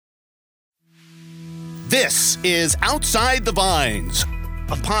This is Outside the Vines,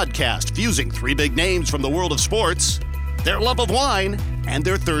 a podcast fusing three big names from the world of sports, their love of wine, and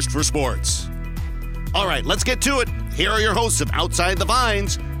their thirst for sports. All right, let's get to it. Here are your hosts of Outside the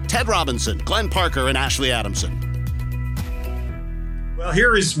Vines, Ted Robinson, Glenn Parker, and Ashley Adamson. Well,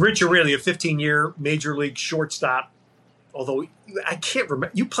 here is Rich Aureli, a 15-year Major League shortstop. Although I can't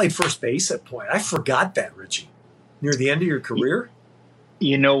remember, you played first base at point. I forgot that, Richie. Near the end of your career?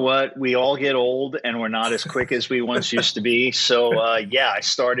 You know what? We all get old and we're not as quick as we once used to be. So, I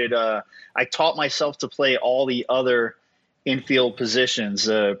started I taught myself to play all the other infield positions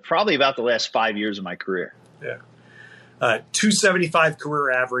probably about the last 5 years of my career. Yeah. 275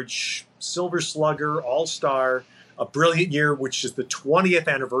 career average, Silver Slugger, All-Star, a brilliant year, which is the 20th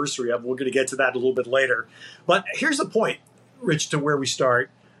anniversary of. We're going to get to that a little bit later. But here's the point, Rich, to where we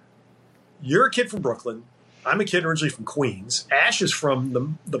start. You're a kid from Brooklyn. I'm a kid originally from Queens. Ash is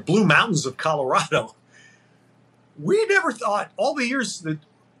from the Blue Mountains of Colorado. We never thought, all the years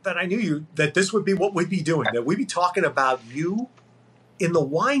that I knew you, that this would be what we'd be doing, that we'd be talking about you in the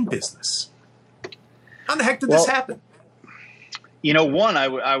wine business. How the heck did this happen? You know,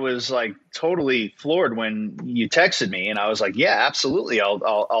 I was like totally floored when you texted me, and I was like, yeah, absolutely.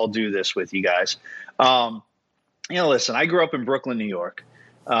 I'll do this with you guys. Listen, I grew up in Brooklyn, New York.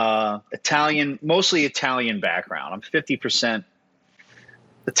 Italian, mostly Italian background. I'm 50%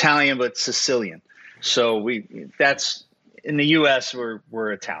 Italian, but Sicilian. So that's in the U.S.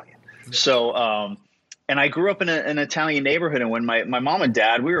 We're Italian. So, and I grew up in an Italian neighborhood. And when my mom and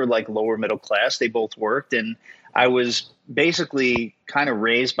dad, we were like lower middle class. They both worked, and I was basically kind of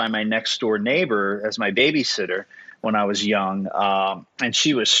raised by my next door neighbor as my babysitter when I was young. And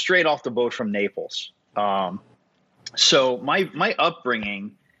she was straight off the boat from Naples. So my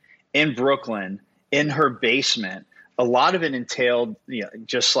upbringing in Brooklyn, in her basement, a lot of it entailed,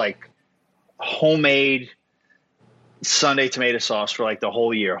 just like homemade Sunday tomato sauce for like the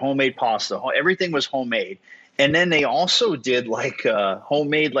whole year, homemade pasta, everything was homemade. And then they also did like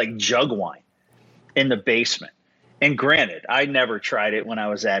homemade like jug wine in the basement. And granted, I never tried it when I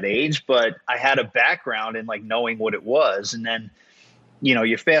was that age, but I had a background in like knowing what it was. And then,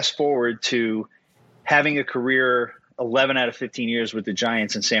 you fast forward to having a career 11 out of 15 years with the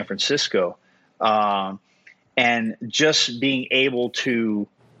Giants in San Francisco, and just being able to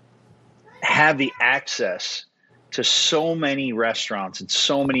have the access to so many restaurants and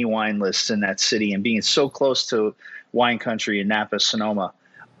so many wine lists in that city, and being so close to wine country in Napa, Sonoma.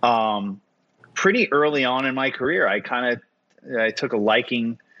 Pretty early on in my career, I took a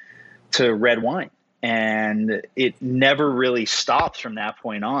liking to red wine. And it never really stopped from that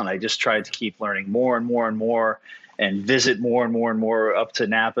point on. I just tried to keep learning more and more and more, and visit more and more and more up to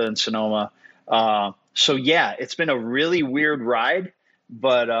Napa and Sonoma. So yeah, it's been a really weird ride,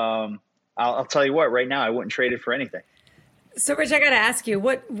 but I'll tell you what, right now I wouldn't trade it for anything. So Rich, I got to ask you,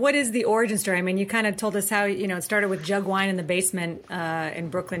 what is the origin story? I mean, you kind of told us how, it started with jug wine in the basement in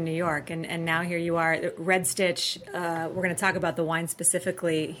Brooklyn, New York. And now here you are, Red Stitch. We're going to talk about the wine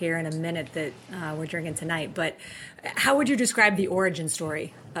specifically here in a minute that we're drinking tonight. But how would you describe the origin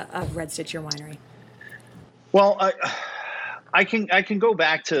story of Red Stitch, your winery? Well, I can go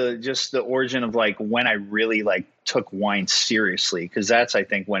back to just the origin of like when I really like took wine seriously, because that's, I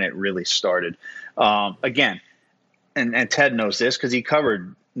think, when it really started. Again, and Ted knows this because he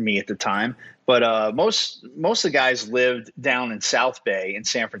covered me at the time, but most of the guys lived down in South Bay in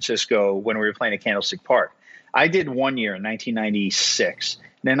San Francisco when we were playing at Candlestick Park. I did 1 year in 1996.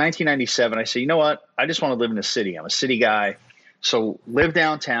 And in 1997, I said, you know what? I just want to live in the city. I'm a city guy. So live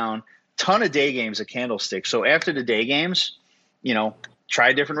downtown, ton of day games at Candlestick. So after the day games, try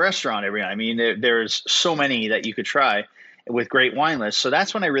a different restaurant every night. I mean, there's so many that you could try with great wine lists. So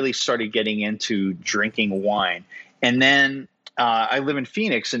that's when I really started getting into drinking wine. And then I live in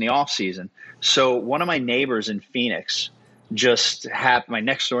Phoenix in the off season. So one of my neighbors in Phoenix my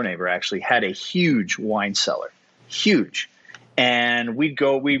next door neighbor actually had a huge wine cellar, huge. And we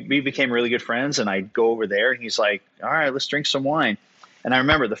became really good friends, and I'd go over there and he's like, all right, let's drink some wine. And I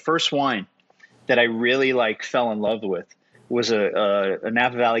remember the first wine that I really like fell in love with was a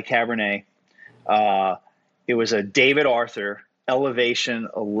Napa Valley Cabernet. It was a David Arthur Elevation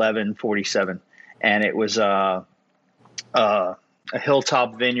 1147. And it was a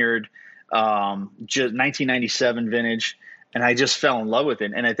Hilltop Vineyard, 1997 vintage, and I just fell in love with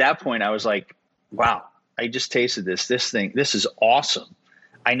it. And at that point, I was like, "Wow, I just tasted this. This is awesome.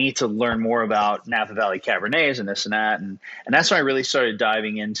 I need to learn more about Napa Valley Cabernets and this and that." And that's when I really started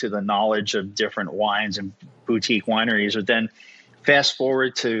diving into the knowledge of different wines and boutique wineries. But then, fast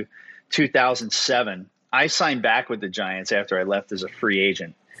forward to 2007, I signed back with the Giants after I left as a free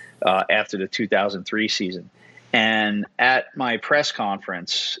agent. after the 2003 season. And at my press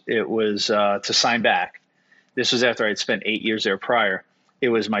conference, it was to sign back. This was after I'd spent 8 years there prior. It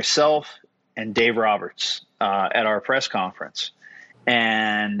was myself and Dave Roberts at our press conference.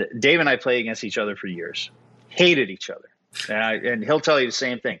 And Dave and I played against each other for years, hated each other. And he'll tell you the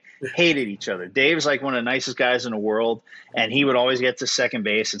same thing, hated each other. Dave's like one of the nicest guys in the world, and he would always get to second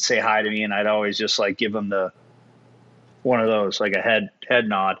base and say hi to me, and I'd always just like give him one of those, like a head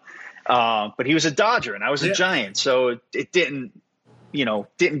nod. But he was a Dodger and I was a Giant, so it didn't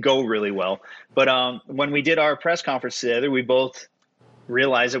go really well. But when we did our press conference together, we both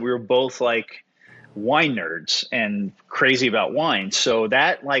realized that we were both like wine nerds and crazy about wine. So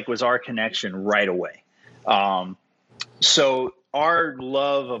that like was our connection right away. So our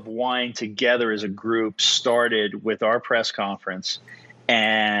love of wine together as a group started with our press conference.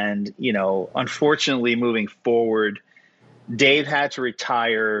 And, unfortunately moving forward, Dave had to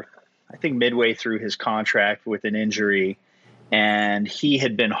retire, I think midway through his contract with an injury, and he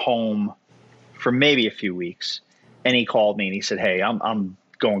had been home for maybe a few weeks. And he called me and he said, "Hey, I'm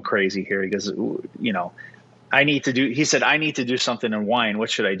going crazy here." He goes, I need to do something in wine. What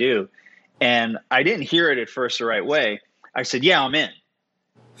should I do? And I didn't hear it at first the right way. I said, "Yeah, I'm in."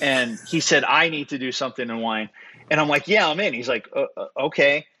 And he said, "I need to do something in wine." And I'm like, "Yeah, I'm in." He's like,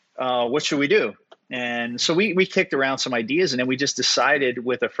 "Okay, what should we do?" And so we kicked around some ideas, and then we just decided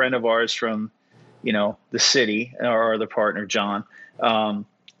with a friend of ours from, the city, our other partner, John,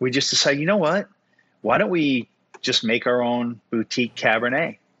 we just decided, you know what? Why don't we just make our own boutique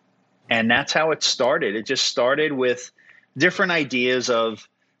Cabernet? And that's how it started. It just started with different ideas of,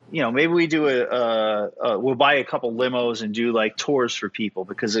 maybe we do we'll buy a couple limos and do like tours for people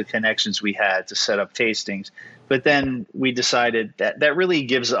because of the connections we had to set up tastings. But then we decided that really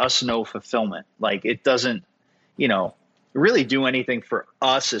gives us no fulfillment. Like it doesn't, really do anything for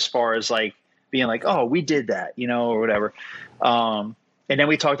us as far as like being like, oh, we did that, or whatever. And then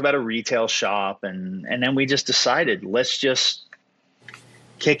we talked about a retail shop, and then we just decided, let's just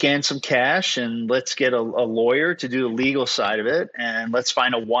kick in some cash and let's get a lawyer to do the legal side of it, and let's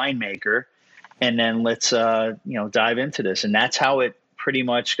find a winemaker, and then let's dive into this. And that's how it pretty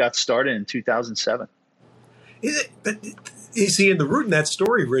much got started in 2007. But you see, in the root in that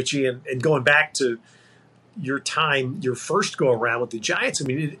story, Richie, and going back to your time, your first go around with the Giants, I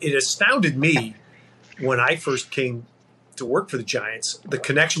mean, it astounded me when I first came to work for the Giants, the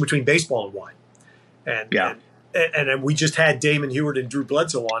connection between baseball and wine. And we just had Damon Heward and Drew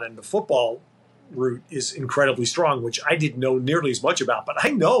Bledsoe on, and the football route is incredibly strong, which I didn't know nearly as much about. But I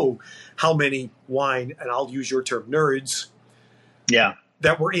know how many wine, and I'll use your term, nerds,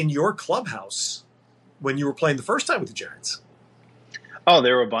 that were in your clubhouse when you were playing the first time with the Giants. Oh,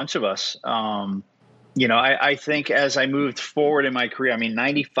 there were a bunch of us. I think as I moved forward in my career,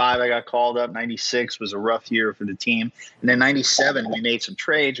 95, I got called up. 96 was a rough year for the team. And then 97, we made some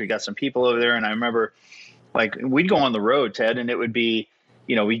trades. We got some people over there. And I remember like we'd go on the road, Ted, and it would be,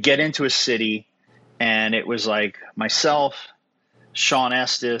 we'd get into a city and it was like myself, Sean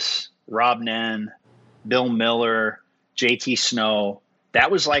Estes, Rob Nen, Bill Miller, JT Snow.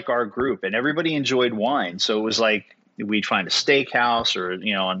 That was like our group, and everybody enjoyed wine. So it was like we'd find a steakhouse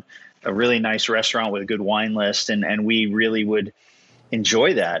or, a really nice restaurant with a good wine list. And we really would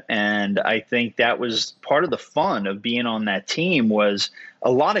enjoy that. And I think that was part of the fun of being on that team was a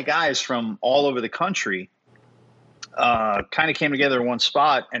lot of guys from all over the country kind of came together in one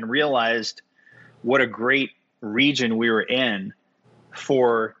spot and realized what a great region we were in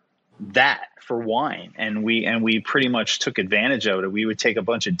for wine. And we pretty much took advantage of it. We would take a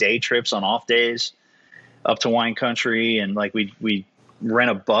bunch of day trips on off days up to wine country. And like we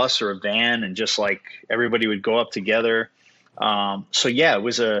rent a bus or a van and just like everybody would go up together. It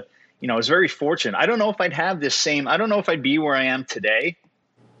was I was very fortunate. I don't know if I don't know if I'd be where I am today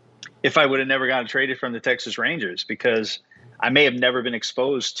if I would have never gotten traded from the Texas Rangers, because I may have never been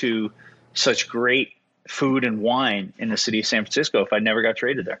exposed to such great food and wine in the city of San Francisco if I never got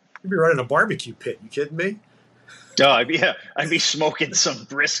traded there. You'd be running a barbecue pit. You kidding me? Oh, I'd be smoking some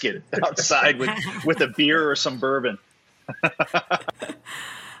brisket outside with a beer or some bourbon.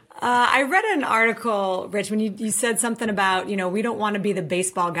 I read an article, Rich, when you said something about, we don't want to be the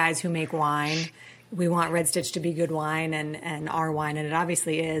baseball guys who make wine. We want Red Stitch to be good wine and our wine, and it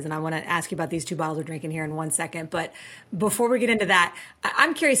obviously is. And I want to ask you about these two bottles we're drinking here in 1 second. But before we get into that,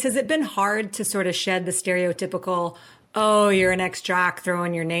 I'm curious, has it been hard to sort of shed the stereotypical, oh, you're an ex-jock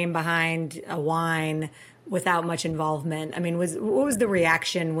throwing your name behind a wine without much involvement? I mean, what was the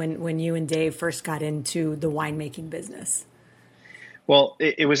reaction when you and Dave first got into the winemaking business? Well,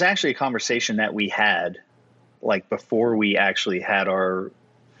 it was actually a conversation that we had like before we actually had our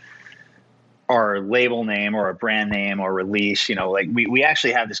our label name or a brand name or release, like we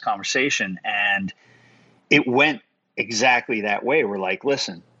actually had this conversation, and it went exactly that way. We're like,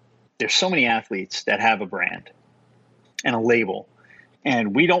 listen, there's so many athletes that have a brand and a label,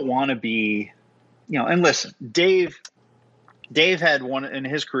 and we don't want to be, and listen, Dave had one in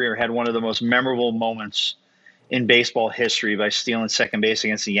his career, had one of the most memorable moments in baseball history by stealing second base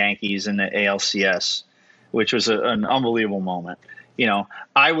against the Yankees in the ALCS, which was an unbelievable moment.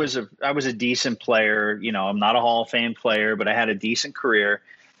 I was a decent player. I'm not a Hall of Fame player, but I had a decent career.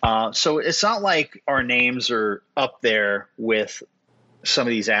 So it's not like our names are up there with some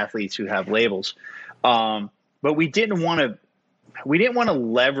of these athletes who have labels. But we didn't want to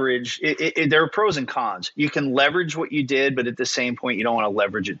leverage it. There are pros and cons. You can leverage what you did, but at the same point, you don't want to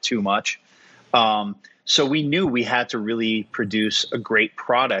leverage it too much. So we knew we had to really produce a great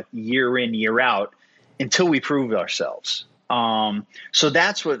product year in, year out until we proved ourselves. So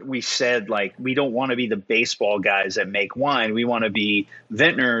that's what we said. Like, we don't want to be the baseball guys that make wine. We want to be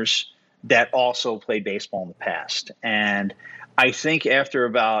vintners that also played baseball in the past. And I think after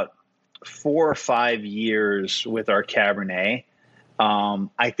about 4 or 5 years with our Cabernet,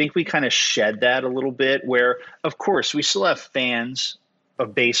 I think we kind of shed that a little bit, where, of course, we still have fans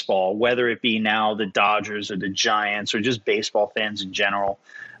of baseball, whether it be now the Dodgers or the Giants or just baseball fans in general,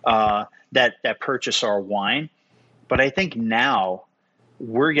 that purchase our wine. But I think now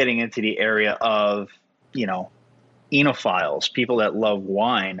we're getting into the area of, enophiles, people that love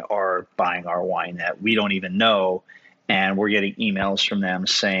wine are buying our wine that we don't even know. And we're getting emails from them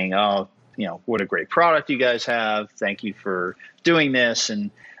saying, oh, what a great product you guys have. Thank you for doing this.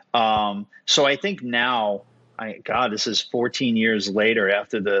 And so I think now, this is 14 years later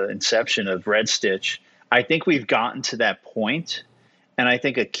after the inception of Red Stitch. I think we've gotten to that point. And I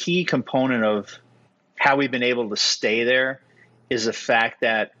think a key component of how we've been able to stay there is the fact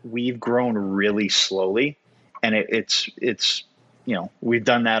that we've grown really slowly. And it's we've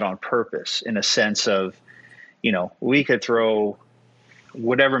done that on purpose, in a sense of, we could throw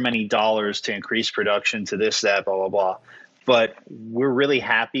whatever many dollars to increase production to this, that, blah, blah, blah. But we're really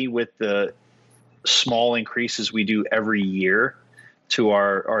happy with the small increases we do every year to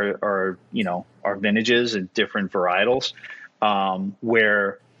our vintages and different varietals,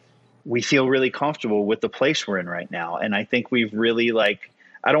 where we feel really comfortable with the place we're in right now. And I think we've really,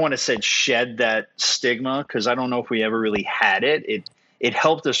 I don't want to say shed that stigma, because I don't know if we ever really had it. It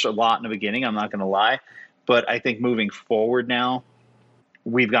helped us a lot in the beginning, I'm not going to lie. But I think moving forward now,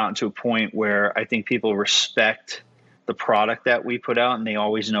 we've gotten to a point where I think people respect the product that we put out, and they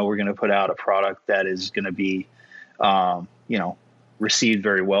always know we're going to put out a product that is going to be, received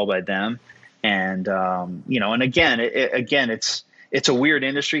very well by them. And, and again, it's a weird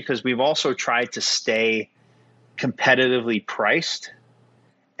industry, because we've also tried to stay competitively priced.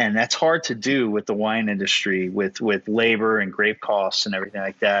 And that's hard to do with the wine industry, with labor and grape costs and everything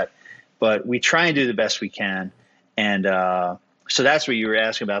like that. But we try and do the best we can. And so that's what you were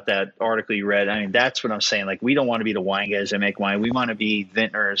asking about, that article you read. I mean, that's what I'm saying. Like, we don't want to be the wine guys that make wine. We want to be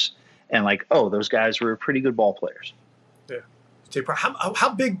vintners and those guys were pretty good ball players. Yeah. How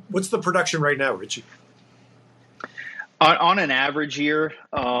big, what's the production right now, Richie? On an average year,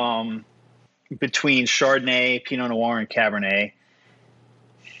 between Chardonnay, Pinot Noir, and Cabernet,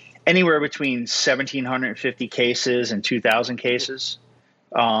 anywhere between 1,750 cases and 2,000 cases.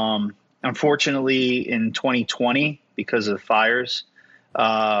 Unfortunately, in 2020, because of the fires,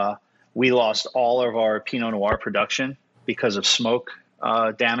 we lost all of our Pinot Noir production because of smoke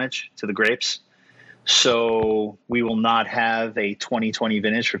damage to the grapes. So we will not have a 2020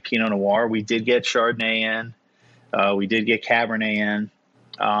 vintage for Pinot Noir. We did get Chardonnay in. We did get Cabernet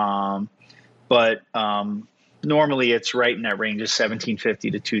in. But normally it's right in that range of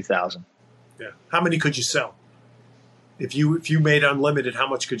 1,750 to 2,000. Yeah. How many could you sell? If you made unlimited, how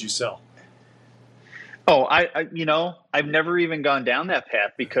much could you sell? Oh, I've never even gone down that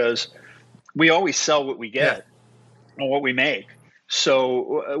path, because we always sell what we get and what we make.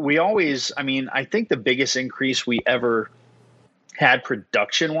 So we always, I think the biggest increase we ever had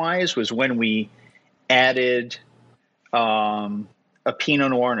production wise was when we added a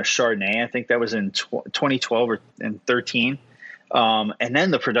Pinot Noir and a Chardonnay. I think that was in 2012 or in 13. And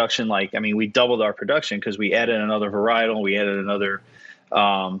then the production, we doubled our production because we added another varietal. We added another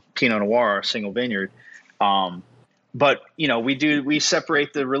Pinot Noir, single vineyard. But we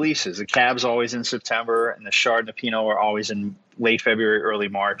separate the releases. The Cab's always in September, and the Chard and the Pinot are always in late February, early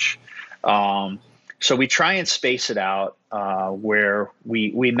March. So we try and space it out where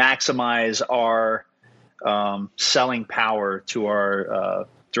we maximize our selling power to our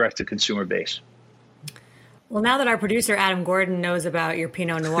direct-to-consumer base. Well, now that our producer Adam Gordon knows about your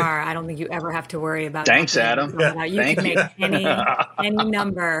Pinot Noir, I don't think you ever have to worry about. Thanks, Adam. You can make any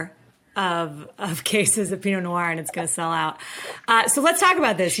number of cases of Pinot Noir, and it's going to sell out. So let's talk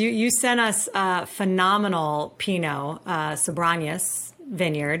about this. You sent us phenomenal Pinot Sobranias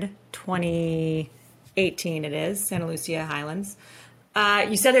Vineyard, 2018. It is Santa Lucia Highlands.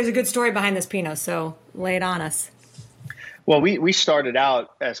 You said there's a good story behind this Pinot, so lay it on us. Well, we started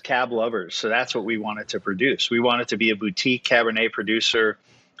out as cab lovers, so that's what we wanted to produce. We wanted to be a boutique Cabernet producer.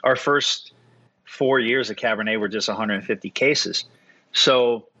 Our first 4 years of Cabernet were just 150 cases.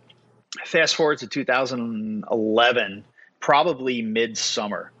 So fast forward to 2011, probably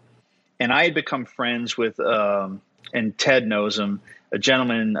midsummer, and I had become friends with, and Ted knows him, a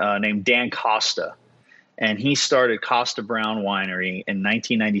gentleman named Dan Costa. And he started Costa Brown Winery in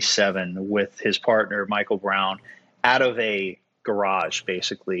 1997 with his partner, Michael Brown, out of a garage,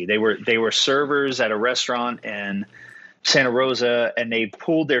 basically. They were servers at a restaurant in Santa Rosa, and they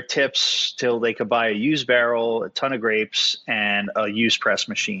pooled their tips till they could buy a used barrel, a ton of grapes, and a used press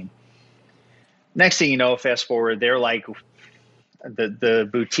machine. Next thing you know, fast forward, they're like the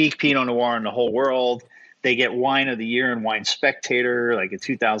boutique Pinot Noir in the whole world. They get Wine of the Year in Wine Spectator, like in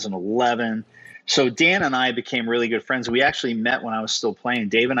 2011. So Dan and I became really good friends. We actually met when I was still playing.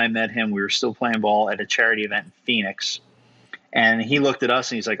 Dave and I met him. We were still playing ball at a charity event in Phoenix. And he looked at us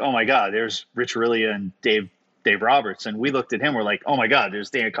and he's like, oh my God, there's Rich Aurelia and Dave Roberts. And we looked at him, we're like, oh my God,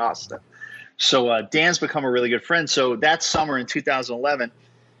 there's Dan Costa. So Dan's become a really good friend. So that summer in 2011,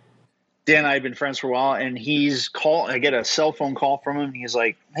 Dan and I had been friends for a while, and I get a cell phone call from him. He's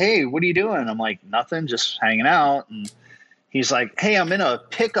like, hey, what are you doing? I'm like, nothing, just hanging out. And he's like, hey, I'm in a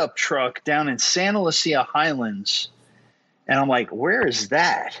pickup truck down in Santa Lucia Highlands. And I'm like, where is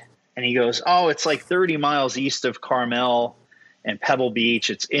that? And he goes, oh, it's like 30 miles east of Carmel and Pebble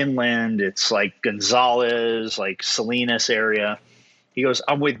Beach. It's inland. It's like Gonzales, like Salinas area. He goes,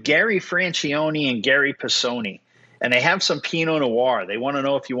 I'm with Gary Francione and Gary Pisoni, and they have some Pinot Noir. They want to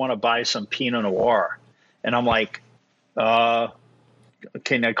know if you want to buy some Pinot Noir. And I'm like, can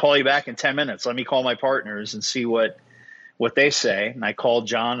I call you back in 10 minutes? Let me call my partners and see what they say. And I called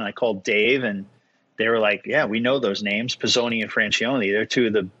John and I called Dave, and they were like, yeah, we know those names, Pisoni and Francione. They're two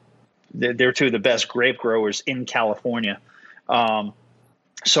of the best grape growers in California.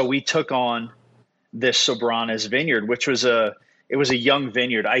 So we took on this Sobranas vineyard, which was a young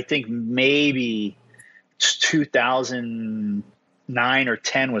vineyard. I think maybe 2009 or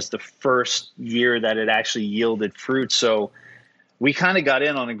 10 was the first year that it actually yielded fruit. So we kind of got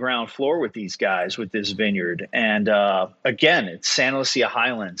in on the ground floor with these guys with this vineyard. And again, it's Santa Lucia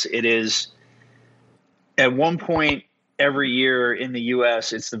Highlands. It is, at one point every year in the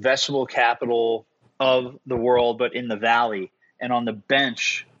U.S., it's the vegetable capital of the world, but in the valley. And on the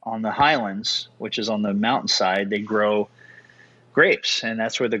bench on the Highlands, which is on the mountainside, they grow grapes. And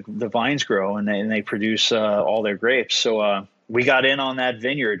that's where the vines grow, and they produce all their grapes. So we got in on that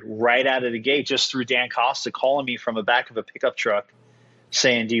vineyard right out of the gate, just through Dan Costa calling me from the back of a pickup truck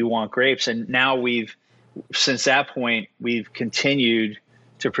saying, do you want grapes? And now since that point, we've continued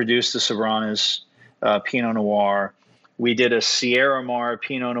to produce the Sobranas Pinot Noir. We did a Sierra Mar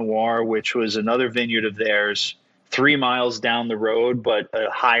Pinot Noir, which was another vineyard of theirs, 3 miles down the road, but a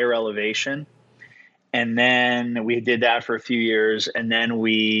higher elevation. And then we did that for a few years. And then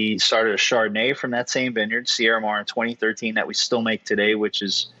we started a Chardonnay from that same vineyard, Sierra Mar, in 2013, that we still make today, which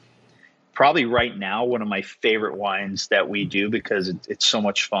is probably right now one of my favorite wines that we do because it's so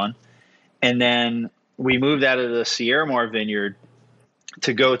much fun. And then we moved out of the Sierra Mar vineyard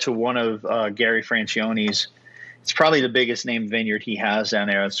to go to one of Gary Francione's. It's probably the biggest named vineyard he has down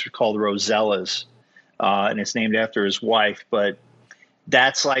there. It's called Rosella's, and it's named after his wife. But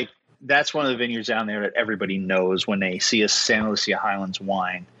that's one of the vineyards down there that everybody knows when they see a Santa Lucia Highlands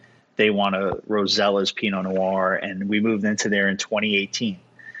wine. They want a Rosella's Pinot Noir, and we moved into there in 2018.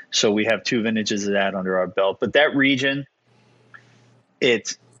 So we have 2 vintages of that under our belt. But that region,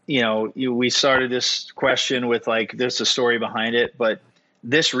 we started this question with like, there's a story behind it. But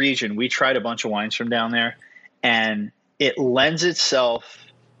this region, we tried a bunch of wines from down there, and it lends itself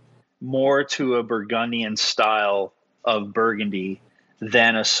more to a Burgundian style of Burgundy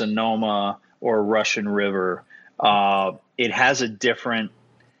than a Sonoma or a Russian River. It has different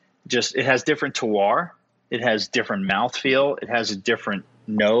terroir. It has different mouthfeel. It has a different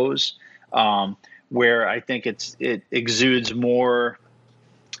nose, where I think it exudes more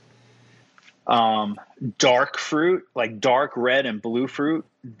dark fruit, like dark red and blue fruit,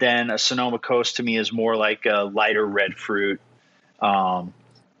 than a Sonoma Coast to me is more like a lighter red fruit, and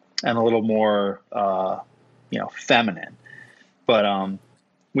a little more, feminine. But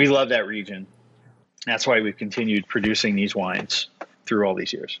we love that region. That's why we've continued producing these wines through all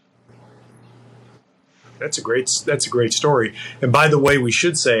these years. That's a great story. And by the way, we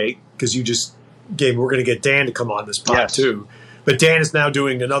should say, because you just we're going to get Dan to come on this pod too. But Dan is now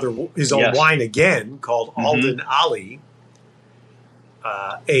doing his own wine again called Alden Ali,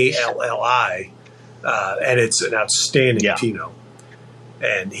 ALLI, and it's an outstanding Pinot.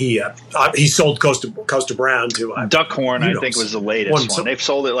 And he sold Costa Brown to Duckhorn. I think was the latest one. They've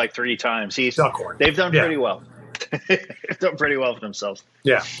sold it like 3 times. Duckhorn. They've done pretty well. They've done pretty well for themselves.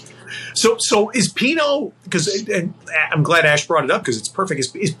 Yeah. So is Pinot, and I'm glad Ash brought it up because it's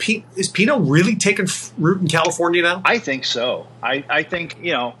perfect. Is Pinot really taking root in California now? I think so. I think,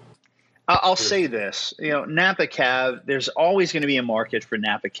 I'll say this, Napa Cab, there's always going to be a market for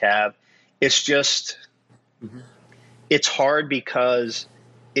Napa Cab. It's just, it's hard because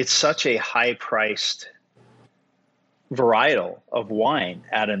it's such a high priced varietal of wine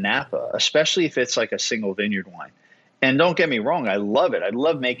out of Napa, especially if it's like a single vineyard wine. And don't get me wrong, I love it. I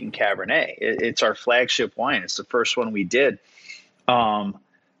love making Cabernet. It's our flagship wine. It's the first one we did.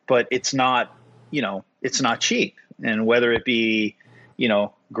 But it's not, it's not cheap. And whether it be,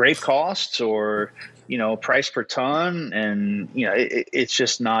 grape costs or, price per ton, and, it's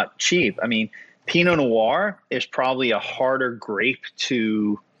just not cheap. I mean, Pinot Noir is probably a harder grape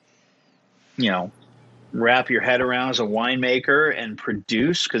to, wrap your head around as a winemaker and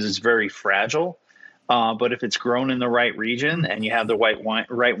produce because it's very fragile. But if it's grown in the right region and you have the right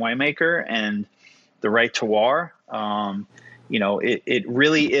winemaker and the right terroir, it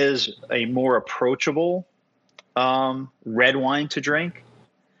really is a more approachable red wine to drink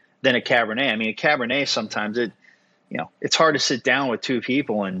than a Cabernet. I mean, a Cabernet sometimes it's hard to sit down with 2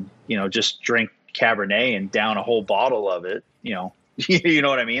 people and just drink Cabernet and down a whole bottle of it. You know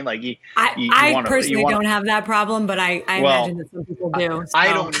what I mean? Like I personally don't have that problem, but I imagine that some people do. So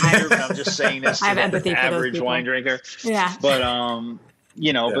I don't either, but I'm just saying this. I have empathy for the average wine drinker. Yeah. But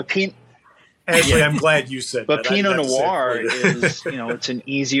but Actually, I'm glad you said but that. But Pinot Noir is, it's an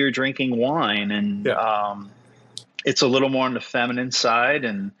easier drinking wine, and it's a little more on the feminine side.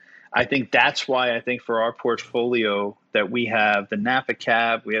 And I think that's why I think for our portfolio that we have the Napa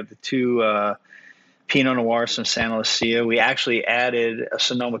Cab, we have the 2 Pinot Noirs from Santa Lucia. We actually added a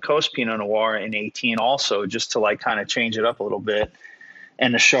Sonoma Coast Pinot Noir in 18 also, just to like kind of change it up a little bit.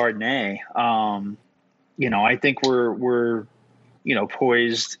 And the Chardonnay, I think we're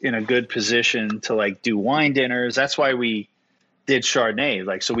poised in a good position to like do wine dinners. That's why we did Chardonnay,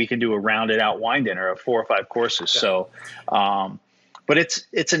 like, so we can do a rounded out wine dinner of 4 or 5 courses. So, but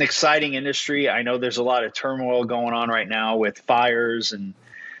it's an exciting industry. I know there's a lot of turmoil going on right now with fires and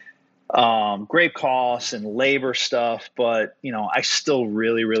grape costs and labor stuff, but I still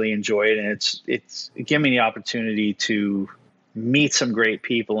really, really enjoy it, and it's giving me the opportunity to meet some great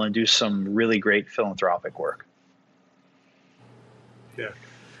people and do some really great philanthropic work. Yeah,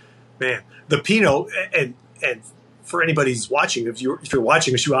 man, the Pinot, and for anybody who's watching, if you're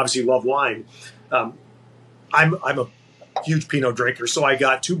watching us, you obviously love wine. I'm a huge Pinot drinker, so I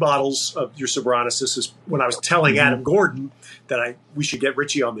got 2 bottles of your Sobranos. This is when I was telling Adam Gordon that we should get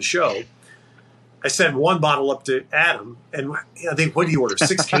Richie on the show. I sent 1 bottle up to Adam, and I think, what did he order,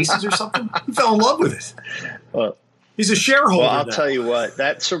 6 cases or something? He fell in love with it. Well, he's a shareholder. Well, I'll now. tell you what,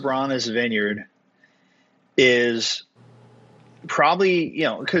 that Sobranos vineyard is probably,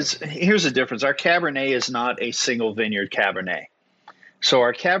 because here's the difference. Our Cabernet is not a single vineyard Cabernet. So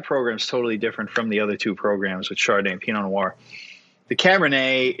our Cab program is totally different from the other 2 programs with Chardonnay and Pinot Noir. The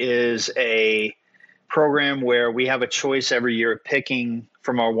Cabernet is a program where we have a choice every year of picking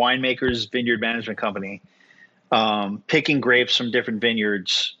from our winemakers vineyard management company, picking grapes from different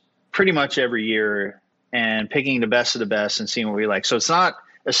vineyards pretty much every year and picking the best of the best and seeing what we like. So it's not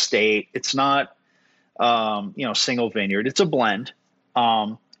estate. It's not, single vineyard. It's a blend.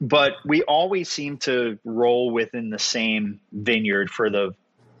 But we always seem to roll within the same vineyard for the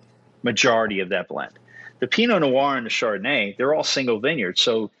majority of that blend. The Pinot Noir and the Chardonnay, they're all single vineyards.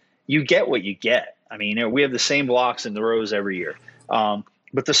 So you get what you get. I mean, we have the same blocks in the rows every year. But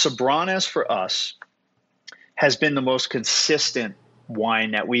the Sobranos for us has been the most consistent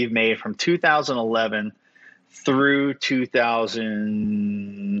wine that we've made from 2011 through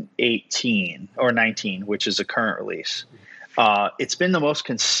 2018 or 19, which is the current release. It's been the most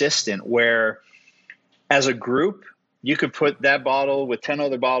consistent where as a group, you could put that bottle with 10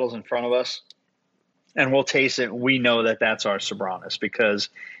 other bottles in front of us and we'll taste it. We know that that's our Sobranos because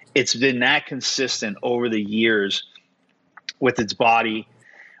it's been that consistent over the years with its body,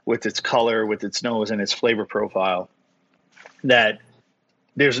 with its color, with its nose and its flavor profile that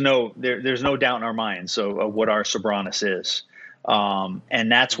there's no doubt in our minds of what our Sobranos is.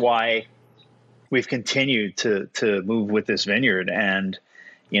 And that's why we've continued to move with this vineyard, and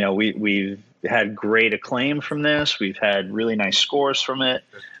we've had great acclaim from this. We've had really nice scores from it,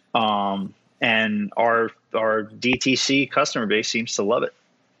 and our DTC customer base seems to love it.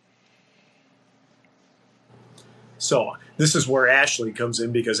 So this is where Ashley comes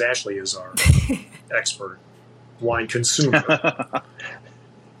in, because Ashley is our expert wine consumer.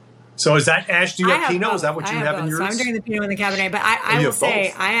 So is that, Ash, do you have Pinot? Is that what you have in yours? So I'm doing the Pinot and the Cabernet, but I will say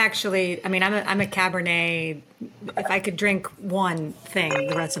both. I'm a Cabernet. If I could drink one thing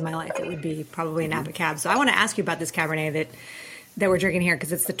the rest of my life, it would be probably a Napa Cab. So I want to ask you about this Cabernet that we're drinking here,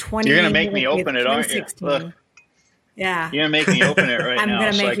 because it's the 20. You're going to make me open it, aren't you? Look. Yeah. You're going to make me open it right now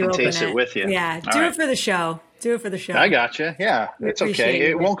so I can taste it with you. Yeah. Do it for the show. Do it for the show. I got you. Yeah, it's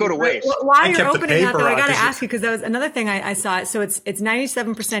okay. It won't go to waste. While you're opening that, though, I got to ask you, because that was another thing I saw. So it's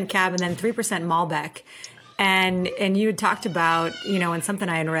 97% Cab and then 3% Malbec, and you had talked about, in something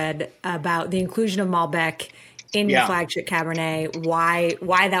I had read about the inclusion of Malbec in your flagship Cabernet,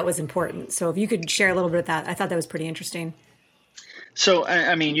 why that was important. So if you could share a little bit of that, I thought that was pretty interesting. So,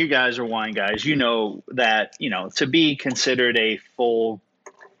 I mean, you guys are wine guys. You know that, to be considered a full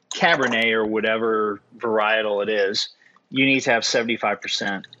Cabernet or whatever varietal it is, you need to have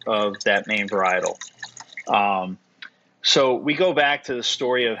 75% of that main varietal. So we go back to the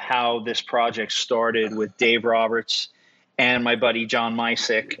story of how this project started with Dave Roberts and my buddy John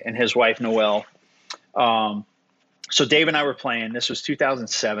Mysick and his wife Noelle. So Dave and I were playing. This was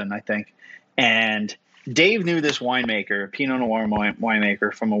 2007, I think. And Dave knew this winemaker, Pinot Noir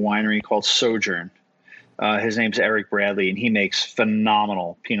winemaker from a winery called Sojourn. His name's Eric Bradley, and he makes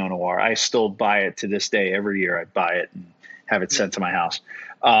phenomenal Pinot Noir. I still buy it to this day. Every year I buy it and have it sent to my house.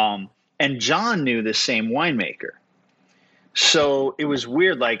 And John knew this same winemaker. So it was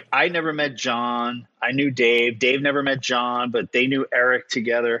weird. Like, I never met John. I knew Dave. Dave never met John, but they knew Eric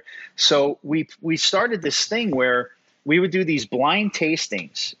together. So we started this thing where we would do these blind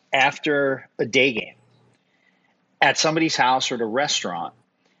tastings after a day game at somebody's house or at a restaurant.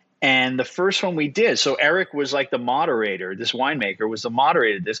 And the first one we did, so Eric was like the moderator. This winemaker was the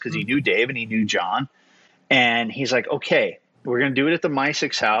moderator of this because he knew Dave and he knew John. And he's like, okay, we're going to do it at the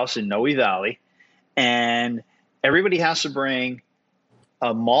Mysick's house in Noe Valley. And everybody has to bring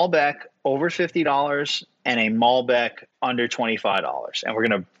a Malbec over $50 and a Malbec under $25. And we're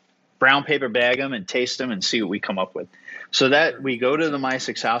going to brown paper bag them and taste them and see what we come up with. So that we go to the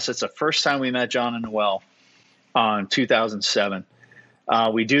Mysick's house. It's the first time we met John and Noelle in 2007.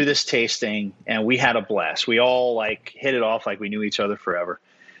 We do this tasting and we had a blast. We all like hit it off like we knew each other forever.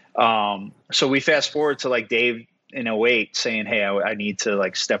 So we fast forward to like Dave in 2008 saying, hey, I need to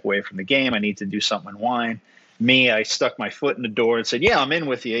like step away from the game. I need to do something in wine. Me, I stuck my foot in the door and said, yeah, I'm in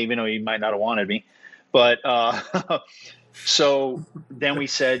with you, even though you might not have wanted me. But so then we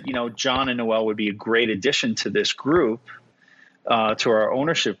said, John and Noelle would be a great addition to this group, to our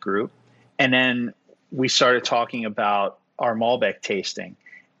ownership group. And then we started talking about our Malbec tasting.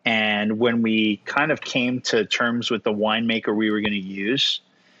 And when we kind of came to terms with the winemaker we were going to use,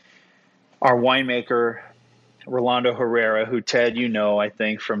 our winemaker, Rolando Herrera, who Ted, I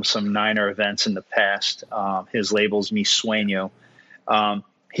think from some Niner events in the past, his label's Mi Sueño.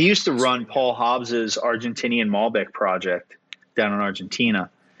 He used to run Paul Hobbs's Argentinian Malbec project down in Argentina.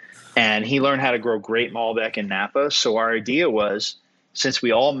 And he learned how to grow great Malbec in Napa. So our idea was, since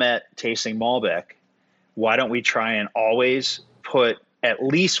we all met tasting Malbec, why don't we try and always put at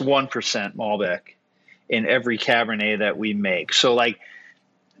least 1% Malbec in every Cabernet that we make? So like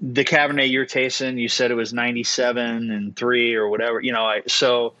the Cabernet you're tasting, you said it was 97 and 3 or whatever,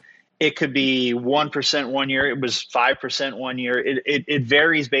 so it could be 1% one year. It was 5% one year. It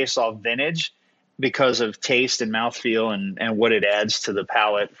varies based off vintage because of taste and mouthfeel and what it adds to the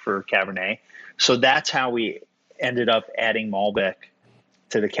palate for Cabernet. So that's how we ended up adding Malbec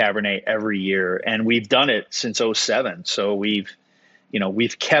to the Cabernet every year. And we've done it since 2007. So we've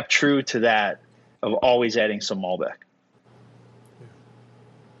kept true to that of always adding some Malbec.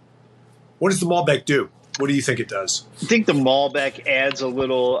 What does the Malbec do? What do you think it does? I think the Malbec adds a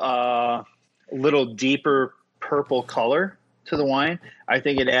little deeper purple color to the wine. I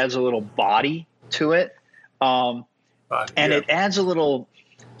think it adds a little body to it. It adds a little,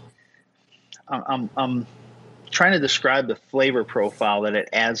 I'm trying to describe the flavor profile that it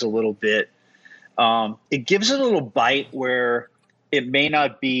adds a little bit. It gives it a little bite where it may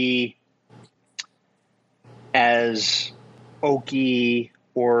not be as oaky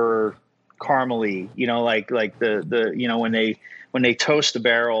or caramely, like the when they toast the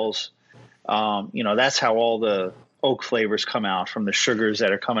barrels, that's how all the oak flavors come out from the sugars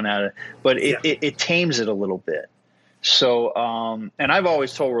that are coming out of it. But it tames it a little bit. So, and I've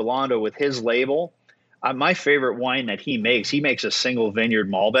always told Rolando with his label, my favorite wine that he makes a single vineyard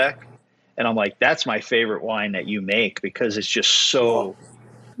Malbec. And I'm like, that's my favorite wine that you make because it's just so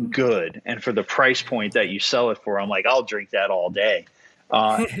good. And for the price point that you sell it for, I'm like, I'll drink that all day.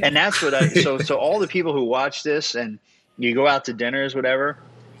 And that's what so all the people who watch this and you go out to dinners, whatever,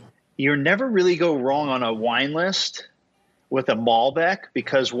 you're never really go wrong on a wine list with a Malbec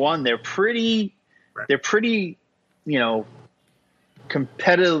because one, they're pretty,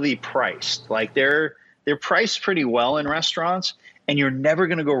 competitively priced. Like they're priced pretty well in restaurants, and you're never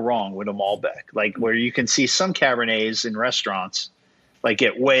going to go wrong with a Malbec. Like where you can see some Cabernets in restaurants, like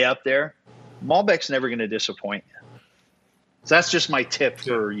get way up there. Malbec's never going to disappoint you. So that's just my tip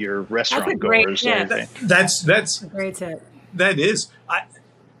for your restaurant goers. That's a great tip. That is.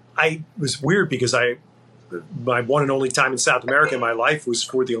 I was weird because my one and only time in South America in my life was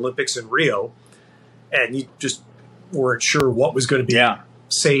for the Olympics in Rio, and you just weren't sure what was going to be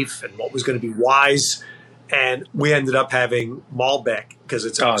safe and what was going to be wise. And we ended up having Malbec because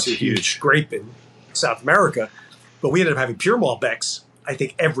it's obviously a huge grape in South America, but we ended up having pure Malbecs. I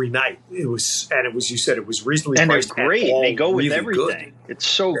think every night it was, you said it was reasonably priced. And they're great. They go with really everything. Good. It's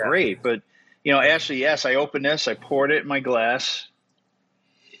so great. But, Ashley, yes, I opened this. I poured it in my glass.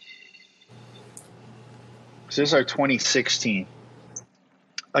 So this is our 2016.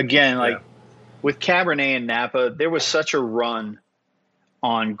 Again, with Cabernet and Napa, there was such a run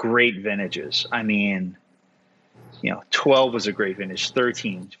on great vintages. I mean, 12 was a great vintage,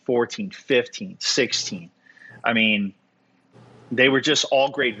 13, 14, 15, 16. I mean, they were just all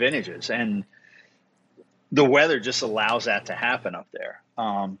great vintages, and the weather just allows that to happen up there.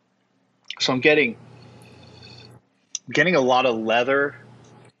 So I'm getting a lot of leather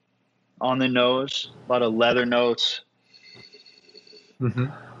on the nose, a lot of leather notes,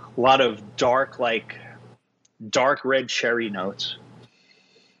 a lot of dark red cherry notes.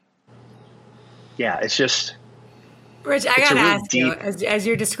 Yeah, it's just. Rich, I gotta ask you, as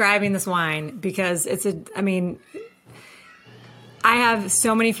you're describing this wine, because I have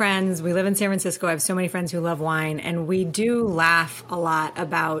so many friends. We live in San Francisco. I have so many friends who love wine, and we do laugh a lot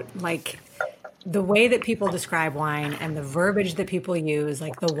about the way that people describe wine and the verbiage that people use,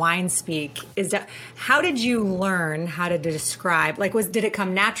 like the wine speak. How did you learn how to describe? Did it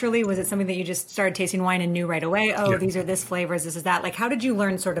come naturally? Was it something that you just started tasting wine and knew right away? Oh, these are this flavors. This is that. How did you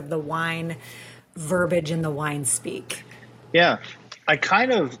learn sort of the wine verbiage and the wine speak? Yeah.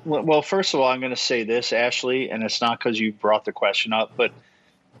 First of all, I'm going to say this, Ashley, and it's not because you brought the question up, but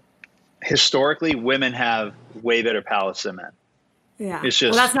historically, women have way better palates than men. Yeah. It's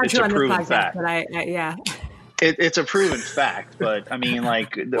just, that's not true a on proven this podcast, fact. But It's a proven fact, but I mean,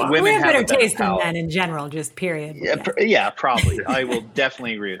 women we have better a taste than men in general, just period. Yeah, probably. I will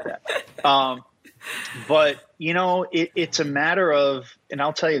definitely agree with that. But it's a matter of, and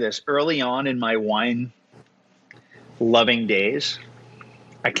I'll tell you this, early on in my wine loving days,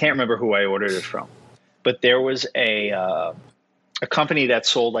 I can't remember who I ordered it from, but there was a company that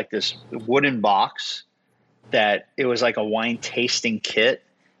sold this wooden box that it was like a wine tasting kit,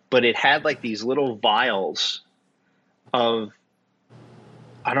 but it had these little vials of,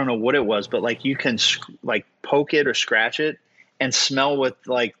 I don't know what it was, but you can poke it or scratch it and smell what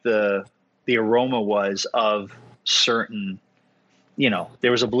the aroma was of certain,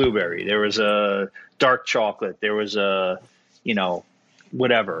 there was a blueberry, there was a dark chocolate, there was a,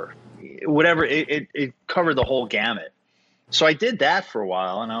 whatever, it covered the whole gamut. So I did that for a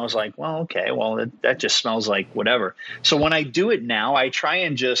while, and I was like, well, okay, that just smells like whatever. So when I do it now, I try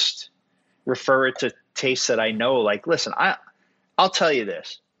and just refer it to tastes that I know. Listen, I'll tell you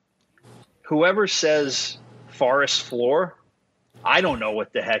this. Whoever says forest floor, I don't know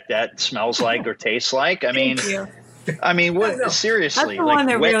what the heck that smells like or tastes like. I mean, what? Seriously, that's the one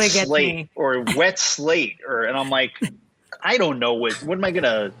that wet really gets slate me. Or wet slate, and I'm like, I don't know what am I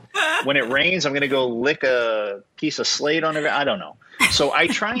gonna? When it rains, I'm gonna go lick a piece of slate on it. I don't know. So I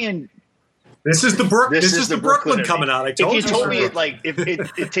try and. This is the Brooklyn coming out. If you told me if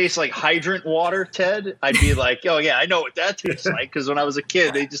it tastes like hydrant water, Ted, I'd be like, oh yeah, I know what that tastes like, because when I was a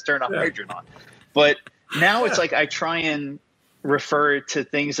kid, they just turned a hydrant on. But now it's I try and refer to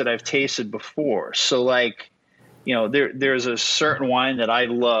things that I've tasted before. So there's a certain wine that I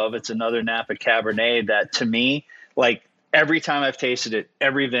love. It's another Napa Cabernet that, to me, every time I've tasted it,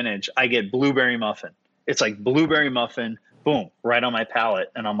 every vintage, I get blueberry muffin. It's like blueberry muffin, boom, right on my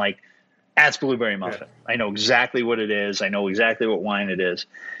palate. And I'm like, that's blueberry muffin. Yeah. I know exactly what it is. I know exactly what wine it is.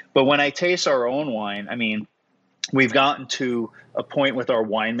 But when I taste our own wine, I mean, we've gotten to a point with our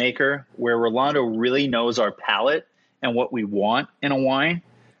winemaker where Rolando really knows our palate and what we want in a wine.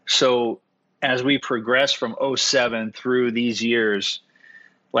 So as we progress from '07 through these years,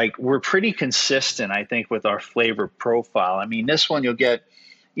 like we're pretty consistent, I think, with our flavor profile. I mean, this one you get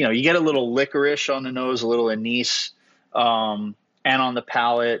a little licorice on the nose, a little anise, and on the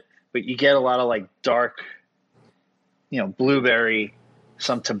palate, but you get a lot of like dark, blueberry,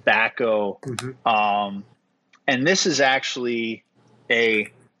 some tobacco. And this is actually I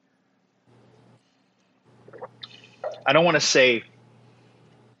don't want to say,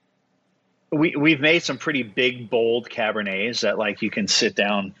 we've made some pretty big, bold Cabernets that like you can sit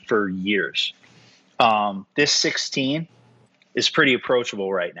down for years. This 16 is pretty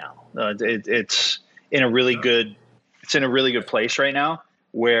approachable right now. It's in a really good place right now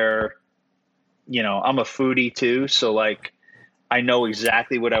where, I'm a foodie too. So like, I know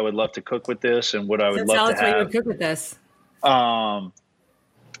exactly what I would love to cook with this and what I would love to have. Tell us what you would cook with this.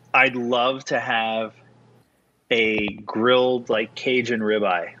 I'd love to have a grilled like Cajun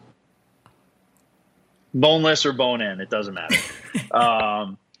ribeye. Boneless or bone-in, it doesn't matter.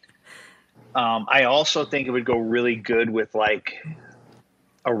 I also think it would go really good with like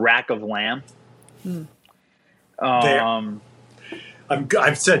a rack of lamb. I have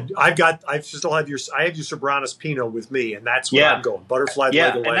your Sobranos Pinot with me, and that's where I'm going. Butterfly leg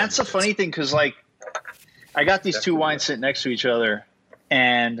of lamb. And that's the funny thing, because like I got these two wines sitting next to each other,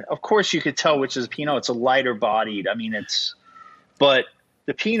 and of course you could tell which is Pinot. It's a lighter bodied. I mean, but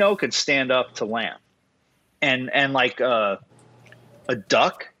the Pinot could stand up to lamb, and like a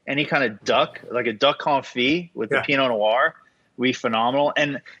duck, any kind of duck, like a duck confit with the Pinot Noir, would be phenomenal.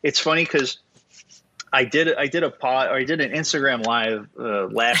 And it's funny because I did an Instagram live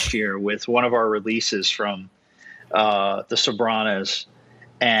last year with one of our releases from the Sobranas,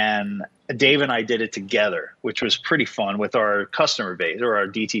 and Dave and I did it together, which was pretty fun with our customer base or our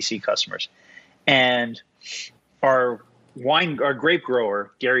DTC customers. And our grape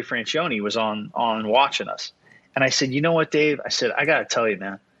grower, Gary Francione, was on watching us. And I said, you know what, Dave? I said, I got to tell you,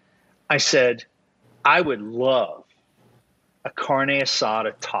 man. I said, I would love a carne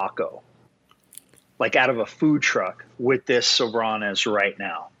asada taco, like out of a food truck with this Sobranas right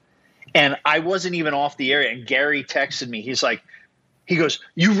now. And I wasn't even off the air. And Gary texted me. He goes,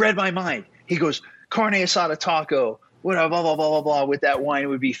 you read my mind. He goes, carne asada taco, blah, blah, blah, blah, blah, with that wine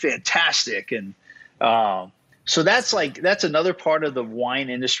would be fantastic. And so that's another part of the wine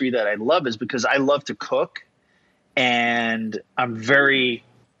industry that I love, is because I love to cook and I'm very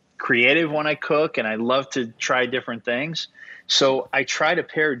creative when I cook and I love to try different things. So I try to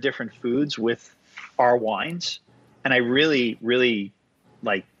pair different foods with our wines, and I really, really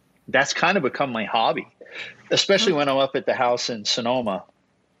like, that's kind of become my hobby, especially when I'm up at the house in Sonoma,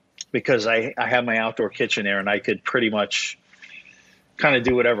 because I have my outdoor kitchen there and I could pretty much kind of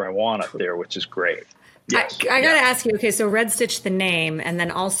do whatever I want up there, which is great. Yes. I got to ask you, okay, so Red Stitch, the name, and then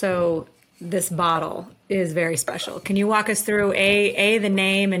also this bottle is very special. Can you walk us through A, the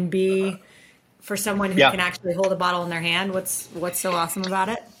name, and B, for someone who can actually hold a bottle in their hand, what's so awesome about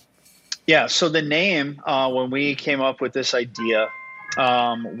it? Yeah, so the name, when we came up with this idea,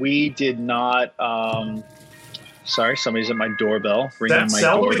 we did not sorry, somebody's at my doorbell, ringing my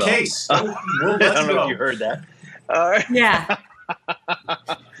doorbell. That's the case. I don't know if you heard that. Yeah.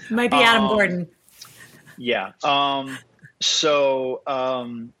 Might be Adam Gordon. Yeah. So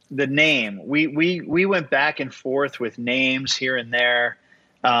the name, we went back and forth with names here and there,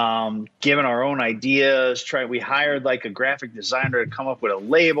 given our own ideas. We hired like a graphic designer to come up with a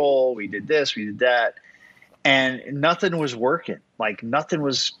label. We did this, we did that, and nothing was working. Like nothing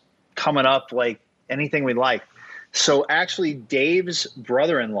was coming up like anything we liked. So actually, Dave's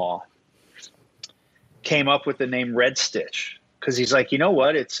brother-in-law came up with the name Red Stitch, because he's like, you know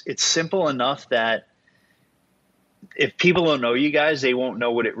what? It's simple enough that if people don't know you guys, they won't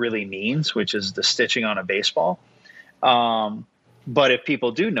know what it really means, which is the stitching on a baseball. But if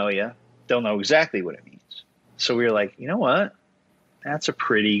people do know you, they'll know exactly what it means. So we were like, you know what? That's a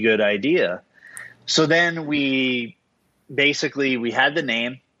pretty good idea. So then we had the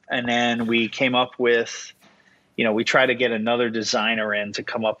name, and then we came up with, we tried to get another designer in to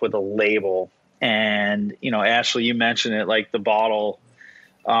come up with a label. And, Ashley, you mentioned it, like the bottle.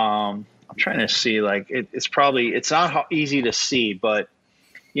 I'm trying to see, like it's not easy to see, but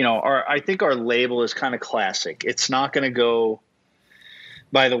I think our label is kind of classic. It's not going to go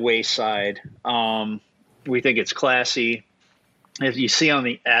by the wayside. We think it's classy. If you see on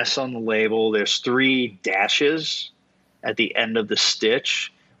the S on the label, there's 3 dashes at the end of the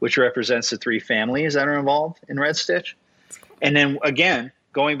stitch, which represents the 3 families that are involved in Red Stitch. And then again,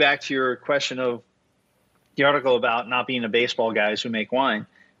 going back to your question of the article about not being the baseball guys who make wine,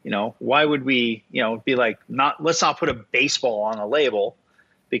 why would we, be like, let's not put a baseball on a label.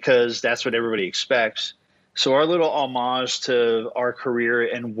 because that's what everybody expects. So our little homage to our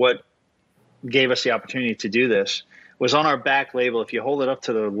career and what gave us the opportunity to do this was on our back label. If you hold it up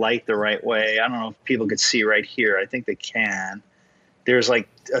to the light the right way, I don't know if people could see right here. I think they can. There's like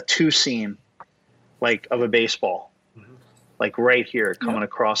a 2-seam, like of a baseball, like right here coming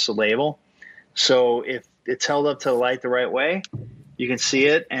across the label. So if it's held up to the light the right way, you can see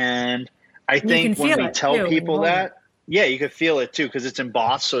it. And I think when we tell people that, yeah, you can feel it too, because it's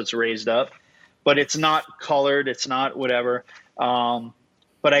embossed, so it's raised up, but it's not colored. It's not whatever.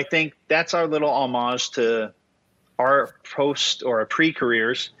 But I think that's our little homage to our post or our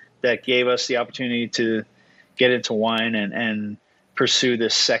pre-careers that gave us the opportunity to get into wine and pursue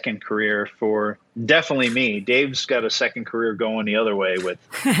this second career for definitely me. Dave's got a second career going the other way with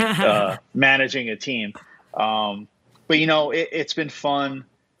managing a team. But, it's been fun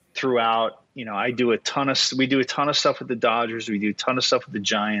throughout. We do a ton of stuff with the Dodgers. We do a ton of stuff with the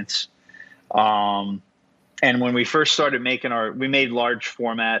Giants. And when we first started we made large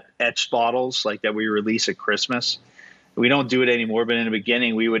format etched bottles like that we release at Christmas. We don't do it anymore, but in the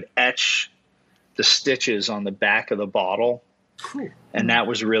beginning we would etch the stitches on the back of the bottle. Cool. And that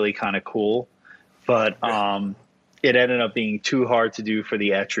was really kind of cool. But it ended up being too hard to do for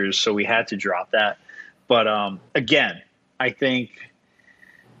the etchers, so we had to drop that. But again, I think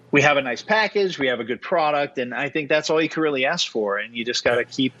we have a nice package, we have a good product, and I think that's all you can really ask for. And you just got to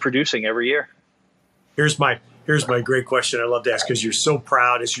keep producing every year. Here's my great question I love to ask, because you're so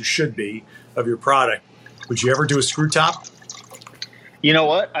proud, as you should be, of your product. Would you ever do a screw top? You know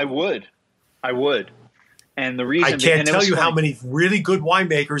what? I would. And the reason I can't tell you how many really good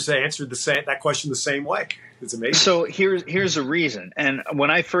winemakers answered that question the same way. It's amazing. So here's the reason. And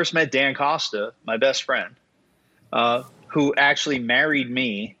when I first met Dan Costa, my best friend, who actually married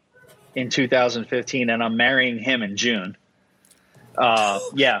me in 2015, and I'm marrying him in June.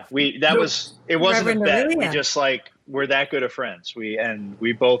 It wasn't a bet. We just we're that good of friends.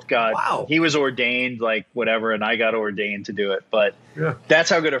 We both got, he was ordained whatever, and I got ordained to do it, but that's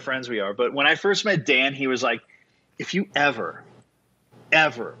how good of friends we are. But when I first met Dan, he was like, if you ever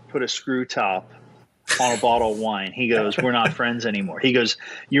put a screw top on a bottle of wine, he goes, we're not friends anymore. He goes,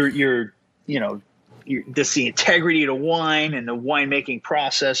 you're this the integrity of the wine and the winemaking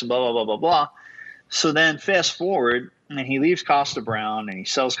process and blah, blah, blah, blah, blah. So then fast forward, and he leaves Costa Brown and he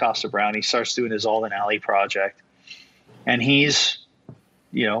sells Costa Brown. He starts doing his Alden Alley project, and he's,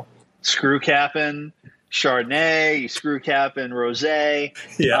 screw capping Chardonnay, he's screw capping Rosé.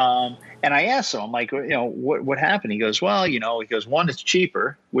 Yeah. And I asked him, I'm like, what happened? He goes, well, one, it's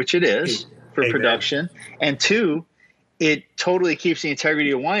cheaper, which it is for production. And two, it totally keeps the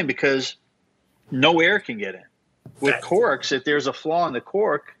integrity of wine because no air can get in. With corks, if there's a flaw in the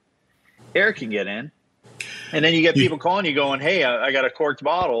cork, air can get in. And then you get people calling you going, hey, I got a corked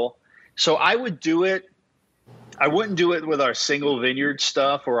bottle. So I would do it. I wouldn't do it with our single vineyard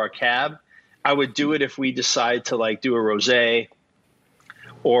stuff or our cab. I would do it if we decide to do a rosé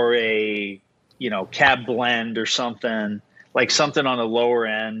or a, cab blend or something, something on the lower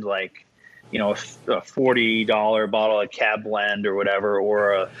end, a $40 bottle of cab blend or whatever,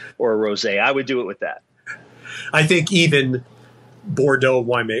 or a rosé. I would do it with that. I think even Bordeaux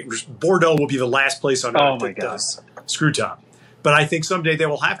winemakers, Bordeaux will be the last place on earth that does screw top. But I think someday they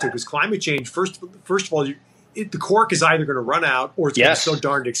will have to, because climate change, first of all, the cork is either going to run out or it's going to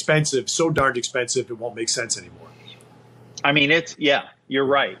be so darned expensive it won't make sense anymore. I mean, you're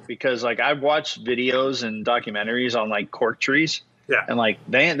right, because I've watched videos and documentaries on cork trees, and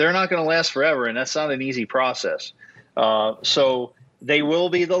they're not going to last forever, and that's not an easy process. So they will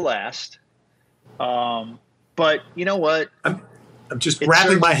be the last. But you know what? I'm just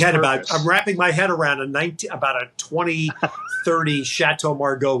wrapping my head around about a 2030 Chateau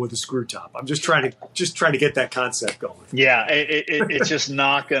Margaux with a screw top. I'm just trying to get that concept going. Yeah, it's just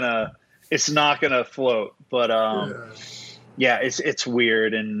not gonna float. But it's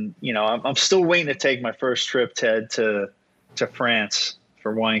weird, and I'm still waiting to take my first trip, Ted, to France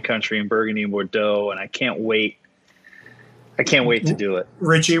for wine country in Burgundy and Bordeaux, and I can't wait. I can't wait to do it.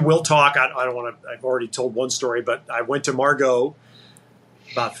 Richie, we'll talk. I don't want to. I've already told one story, but I went to Margaux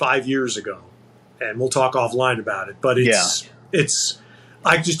about 5 years ago, and we'll talk offline about it. But it's.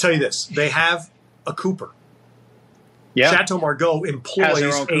 I can just tell you this: they have a cooper. Yeah, Chateau Margaux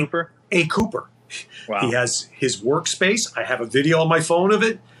employs a cooper. Wow. He has his workspace. I have a video on my phone of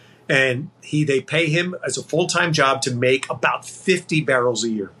it, and they pay him as a full-time job to make about 50 barrels a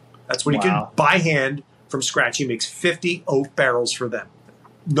year. That's what he can by hand from scratch. He makes 50 oak barrels for them.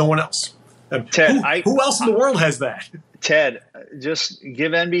 No one else. Ted, who else in the world has that? Ted, just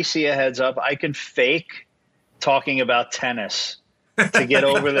give NBC a heads up. I can fake talking about tennis to get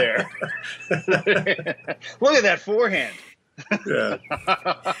over there. Look at that forehand. Yeah.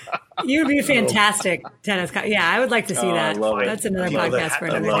 You'd be a fantastic tennis. Yeah, I would like to see that. I love it. That's another podcast for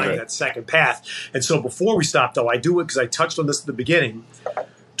another day. That second path. And so before we stop, though, I do it because I touched on this at the beginning.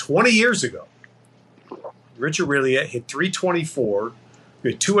 20 years ago, Rich Aurilia hit 324, he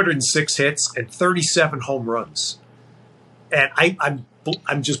had 206 hits and 37 home runs. And I'm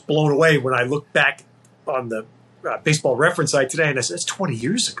just blown away when I look back on the Baseball Reference site today, and I said, it's 20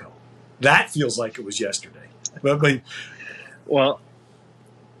 years ago. That feels like it was yesterday. But well,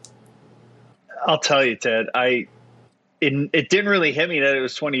 I'll tell you, Ted, it didn't really hit me that it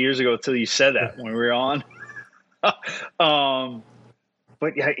was 20 years ago until you said that when we were on. But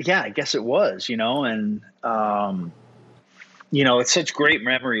yeah, I guess it was, and it's such great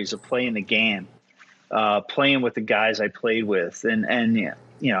memories of playing the game, playing with the guys I played with, and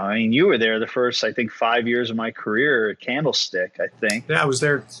you were there the first, I think, 5 years of my career at Candlestick, I think. Yeah, I was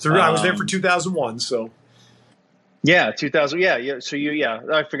there for 2001, so. Yeah, 2000. Yeah. So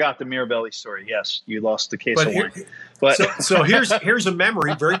I forgot the Mirabelli story. Yes, you lost the case of wine. But so here's a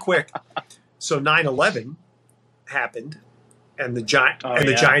memory, very quick. So 9/11 happened, and the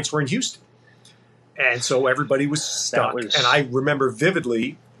Giants were in Houston, and so everybody was stuck. And I remember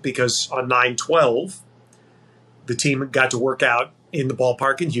vividly because on 9/12, the team got to work out in the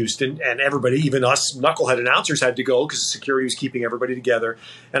ballpark in Houston, and everybody, even us knucklehead announcers, had to go because security was keeping everybody together.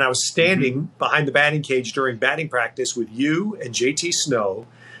 And I was standing behind the batting cage during batting practice with you and JT Snow,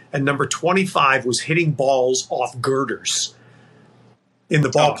 and number 25 was hitting balls off girders in the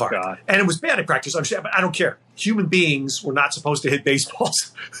ballpark. Oh, and it was batting practice, but I don't care. Human beings were not supposed to hit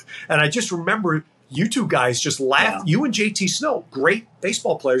baseballs. And I just remember you two guys just laughed. Yeah. You and JT Snow, great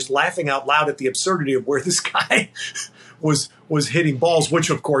baseball players, laughing out loud at the absurdity of where this guy was hitting balls,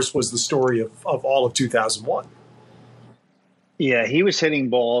 which of course was the story of all of 2001. Yeah, he was hitting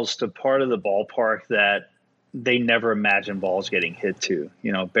balls to part of the ballpark that they never imagined balls getting hit to.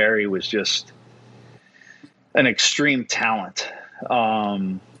 Barry was just an extreme talent.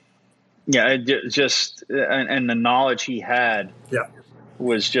 And the knowledge he had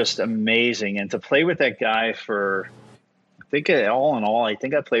was just amazing. And to play with that guy for, I think all in all, I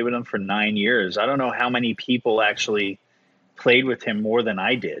think I played with him for 9 years. I don't know how many people actually played with him more than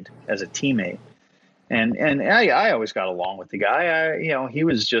I did as a teammate. And I always got along with the guy. He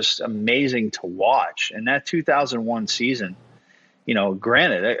was just amazing to watch. And that 2001 season,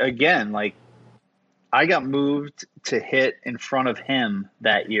 granted, again, like I got moved to hit in front of him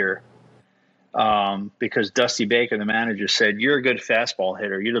that year because Dusty Baker, the manager, said, "You're a good fastball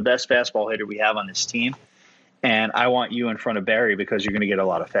hitter. You're the best fastball hitter we have on this team. And I want you in front of Barry because you're going to get a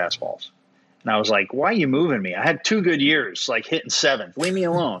lot of fastballs." And I was like, "Why are you moving me? I had 2 good years, like hitting seventh. Leave me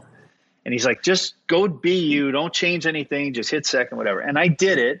alone." And he's like, "Just go be you. Don't change anything. Just hit second, whatever." And I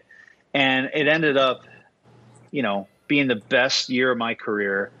did it. And it ended up, being the best year of my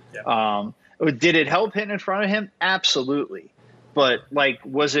career. Yeah. Did it help hitting in front of him? Absolutely. But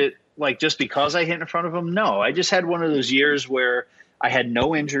was it just because I hit in front of him? No, I just had one of those years where I had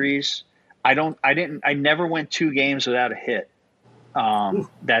no injuries. I never went 2 games without a hit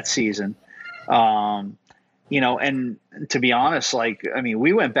that season. And to be honest,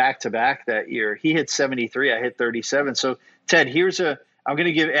 we went back to back that year. He hit 73, I hit 37. So Ted, I'm going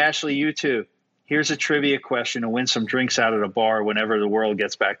to give Ashley, you too. Here's a trivia question to win some drinks out at a bar whenever the world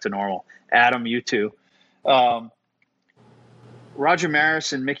gets back to normal. Adam, you too. Roger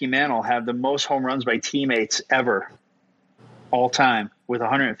Maris and Mickey Mantle have the most home runs by teammates ever, all time, with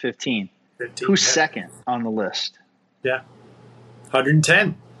 115. Who's second on the list? Yeah.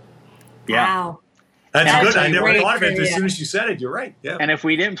 110. Yeah. Wow. That's good. I never thought of it as soon as you said it. You're right. Yeah. And if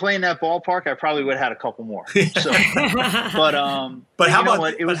we didn't play in that ballpark, I probably would have had a couple more. So, but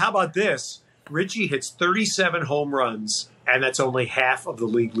how about this? Richie hits 37 home runs, and that's only half of the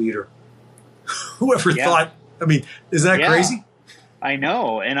league leader. Whoever thought? I mean, isn't that crazy? I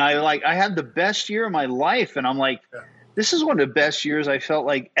know. And I had the best year of my life, and I'm like, this is one of the best years I felt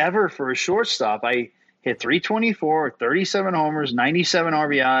like ever for a shortstop. I hit 324, 37 homers, 97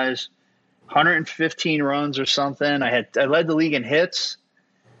 RBIs, 115 runs or something. I led the league in hits,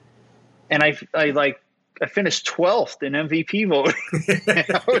 and I finished 12th in MVP voting.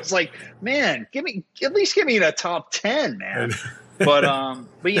 And I was like, man, at least give me the top 10, man. But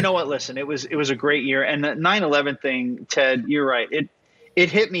you know what? Listen, it was a great year. And the 9/11 thing, Ted, you're right. It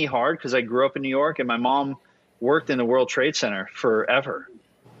hit me hard because I grew up in New York, and my mom worked in the World Trade Center forever.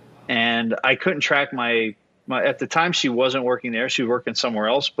 And I couldn't track my at the time she wasn't working there. She was working somewhere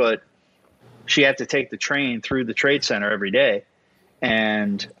else, but she had to take the train through the Trade Center every day.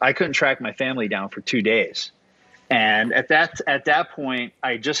 And I couldn't track my family down for 2 days. And at that point,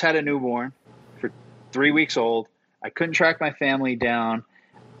 I just had a newborn for 3 weeks old. I couldn't track my family down.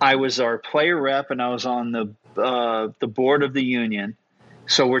 I was our player rep, and I was on the board of the union.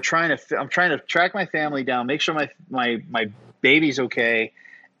 So I'm trying to track my family down, make sure my baby's okay,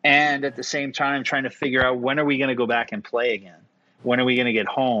 and at the same time trying to figure out when are we going to go back and play again? When are we going to get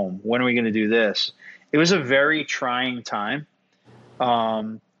home? When are we going to do this? It was a very trying time.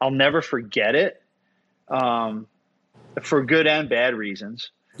 I'll never forget it, for good and bad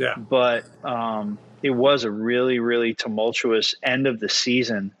reasons. Yeah. But it was a really, really tumultuous end of the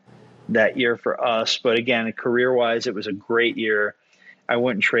season that year for us. But again, career-wise, it was a great year. I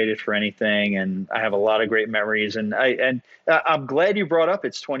wouldn't trade it for anything, and I have a lot of great memories. And I'm glad you brought up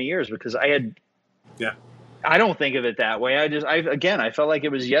it's 20 years because I don't think of it that way. I felt like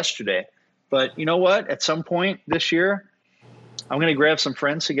it was yesterday. But you know what? At some point this year, I'm going to grab some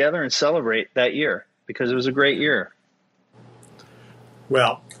friends together and celebrate that year because it was a great year.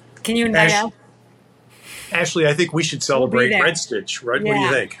 Well, can you invite us? Ashley, I think we should celebrate Red Stitch, right? Yeah. What do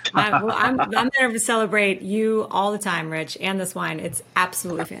you think? I'm there to celebrate you all the time, Rich, and this wine. It's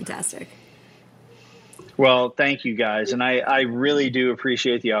absolutely fantastic. Well, thank you guys. And I really do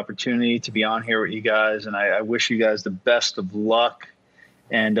appreciate the opportunity to be on here with you guys. And I wish you guys the best of luck.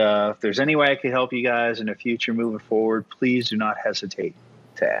 And if there's any way I could help you guys in the future moving forward, please do not hesitate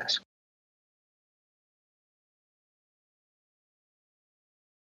to ask.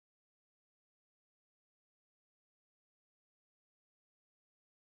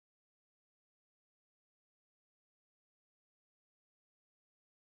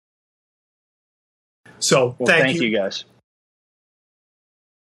 So thank you guys.